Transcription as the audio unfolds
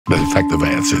The detective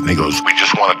answered, and he goes, "We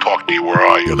just want to talk to you. Where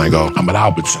are you?" And I go, "I'm at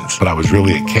Albertsons," but I was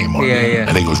really at Kmart. Yeah.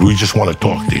 And he goes, "We just want to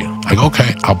talk to you." I go,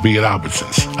 "Okay, I'll be at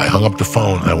Albertsons." I hung up the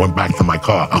phone, and I went back to my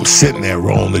car. I'm sitting there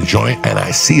rolling the joint, and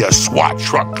I see a SWAT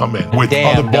truck come in with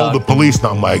other Boulder police, and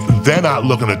I'm like, they're not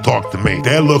looking to talk to me.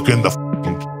 They're looking to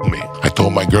kill me. I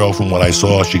told my girlfriend what I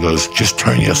saw. She goes, "Just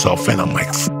turn yourself in." I'm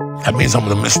like, that means I'm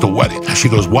gonna miss the wedding. And she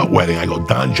goes, "What wedding?" I go,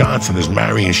 "Don Johnson is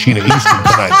marrying Sheena Easton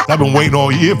tonight. I've been waiting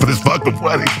all year for this fucking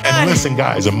wedding." And listen,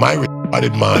 guys, in my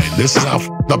retarded mind, this is how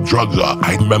up drugs are.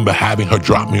 I remember having her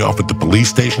drop me off at the police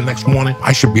station next morning.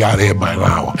 I should be out of here by an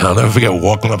hour. And I'll never forget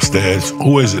walking upstairs.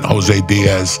 "Who is it?" "Jose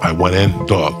Diaz." I went in,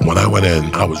 dog. When I went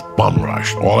in, I was bum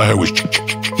rushed. All I heard was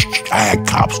I had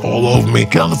cops all over me.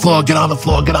 "Get on the floor, get on the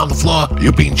floor, get on the floor.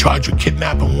 You're being charged with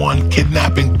kidnapping 1,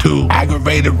 kidnapping 2,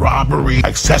 aggravated robbery,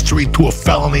 accessory to a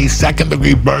felony,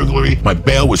 second-degree burglary. My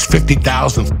bail was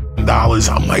 $50,000.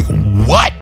 I'm like, what?